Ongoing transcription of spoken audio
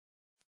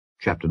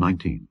Chapter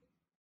 19.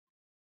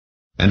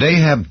 And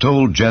Ahab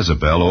told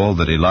Jezebel all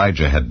that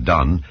Elijah had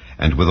done,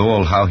 and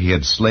withal how he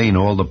had slain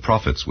all the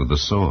prophets with the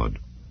sword.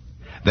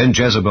 Then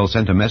Jezebel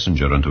sent a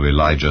messenger unto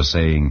Elijah,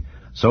 saying,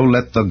 So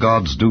let the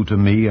gods do to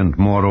me, and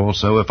more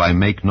also, if I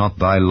make not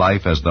thy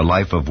life as the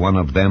life of one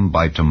of them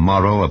by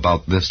tomorrow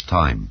about this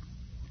time.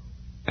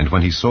 And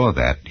when he saw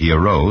that, he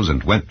arose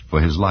and went for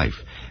his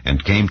life,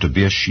 and came to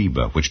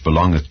Beersheba, which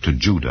belongeth to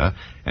Judah,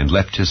 and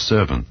left his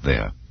servant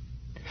there.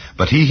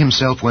 But he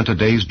himself went a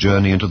day's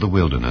journey into the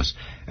wilderness,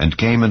 and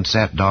came and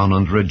sat down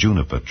under a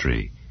juniper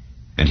tree.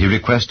 And he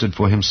requested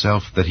for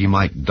himself that he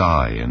might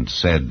die, and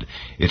said,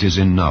 It is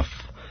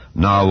enough.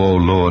 Now, O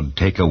Lord,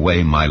 take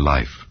away my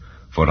life,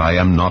 for I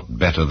am not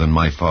better than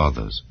my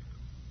fathers.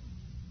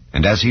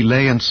 And as he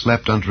lay and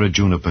slept under a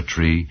juniper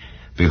tree,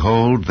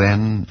 behold,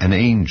 then an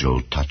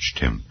angel touched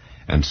him,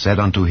 and said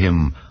unto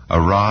him,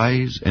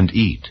 Arise and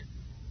eat.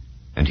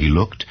 And he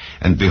looked,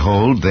 and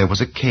behold, there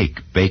was a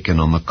cake baken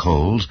on the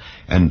coals,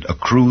 and a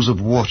cruse of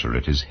water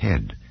at his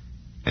head.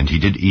 And he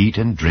did eat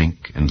and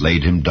drink, and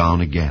laid him down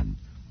again.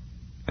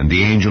 And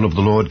the angel of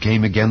the Lord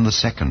came again the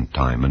second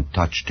time, and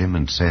touched him,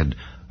 and said,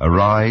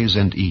 Arise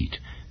and eat,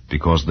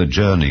 because the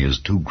journey is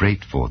too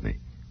great for thee.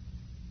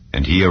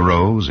 And he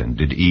arose, and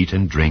did eat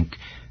and drink,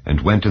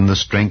 and went in the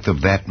strength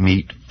of that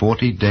meat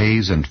 40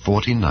 days and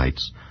 40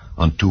 nights,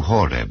 unto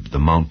Horeb, the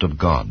mount of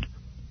God.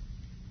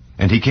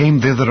 And he came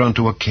thither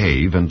unto a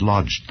cave, and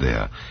lodged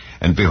there.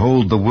 And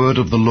behold, the word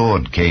of the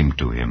Lord came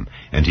to him,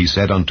 and he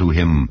said unto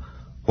him,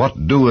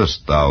 What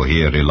doest thou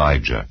here,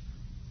 Elijah?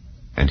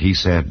 And he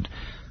said,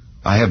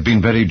 I have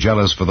been very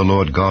jealous for the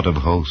Lord God of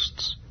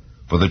hosts.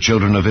 For the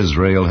children of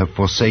Israel have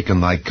forsaken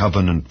thy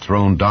covenant,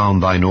 thrown down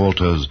thine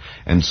altars,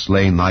 and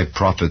slain thy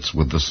prophets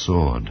with the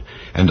sword.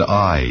 And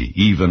I,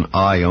 even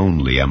I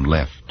only, am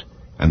left,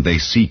 and they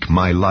seek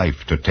my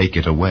life to take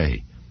it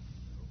away.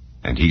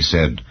 And he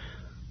said,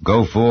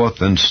 Go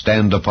forth and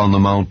stand upon the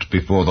mount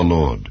before the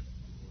Lord.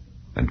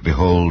 And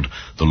behold,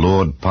 the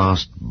Lord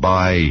passed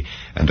by,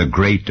 and a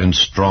great and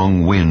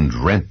strong wind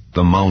rent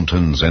the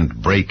mountains,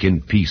 and brake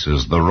in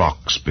pieces the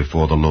rocks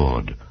before the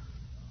Lord.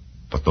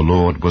 But the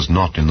Lord was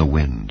not in the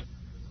wind.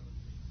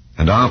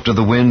 And after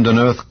the wind an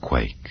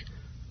earthquake,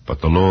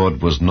 but the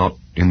Lord was not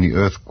in the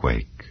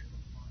earthquake.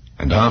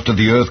 And after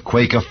the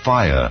earthquake a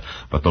fire,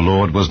 but the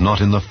Lord was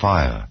not in the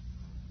fire.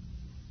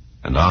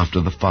 And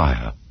after the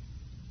fire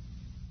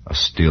a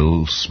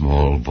still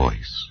small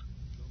voice.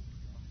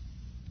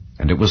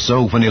 And it was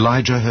so, when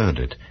Elijah heard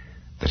it,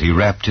 that he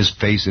wrapped his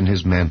face in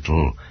his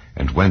mantle,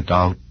 and went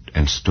out,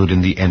 and stood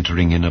in the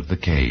entering in of the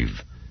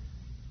cave.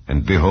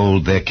 And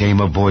behold, there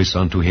came a voice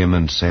unto him,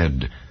 and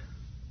said,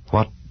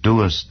 What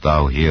doest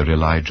thou here,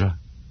 Elijah?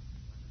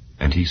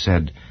 And he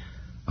said,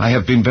 I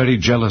have been very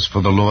jealous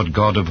for the Lord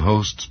God of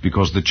hosts,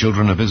 because the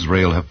children of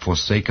Israel have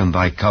forsaken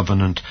thy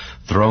covenant,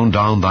 thrown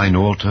down thine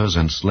altars,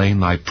 and slain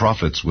thy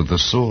prophets with the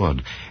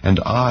sword. And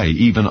I,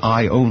 even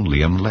I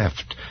only, am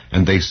left,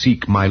 and they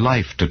seek my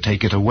life to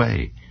take it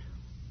away.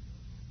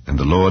 And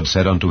the Lord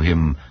said unto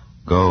him,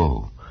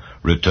 Go,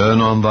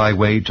 return on thy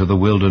way to the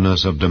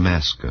wilderness of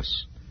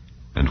Damascus.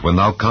 And when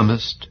thou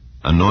comest,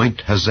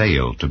 anoint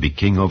Hazael to be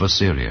king over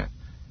Syria.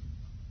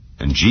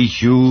 And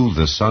Jehu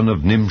the son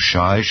of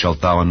Nimshi shalt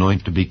thou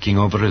anoint to be king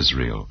over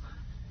Israel.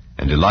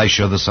 And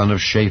Elisha the son of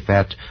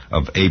Shaphat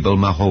of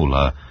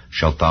Abel-Maholah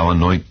shalt thou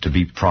anoint to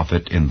be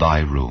prophet in thy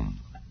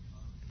room.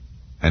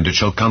 And it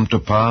shall come to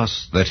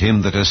pass that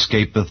him that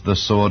escapeth the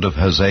sword of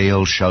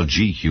Hazael shall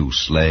Jehu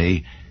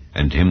slay,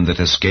 and him that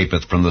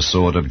escapeth from the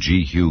sword of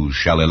Jehu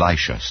shall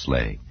Elisha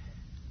slay.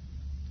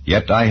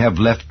 Yet I have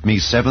left me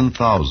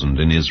 7,000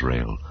 in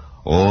Israel,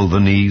 all the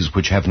knees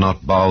which have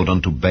not bowed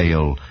unto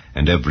Baal,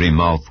 and every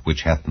mouth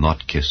which hath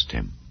not kissed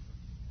him.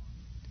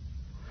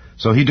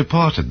 So he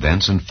departed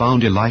thence, and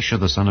found Elisha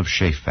the son of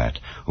Shaphat,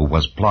 who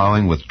was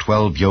plowing with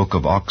 12 yoke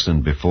of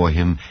oxen before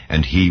him,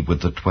 and he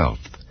with the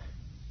 12th.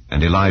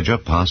 And Elijah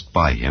passed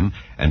by him,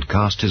 and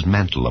cast his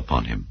mantle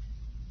upon him.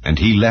 And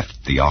he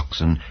left the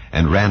oxen,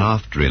 and ran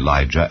after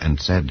Elijah,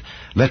 and said,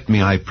 Let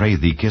me, I pray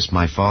thee, kiss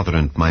my father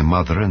and my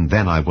mother, and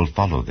then I will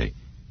follow thee.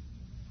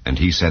 And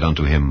he said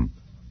unto him,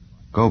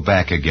 Go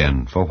back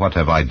again, for what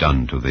have I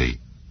done to thee?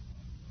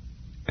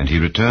 And he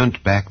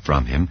returned back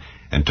from him,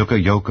 and took a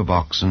yoke of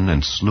oxen,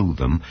 and slew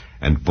them,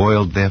 and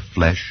boiled their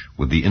flesh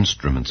with the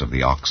instruments of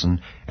the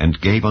oxen, and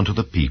gave unto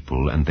the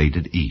people, and they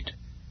did eat.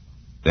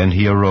 Then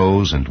he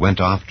arose, and went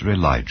after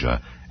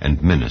Elijah,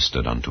 and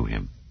ministered unto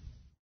him.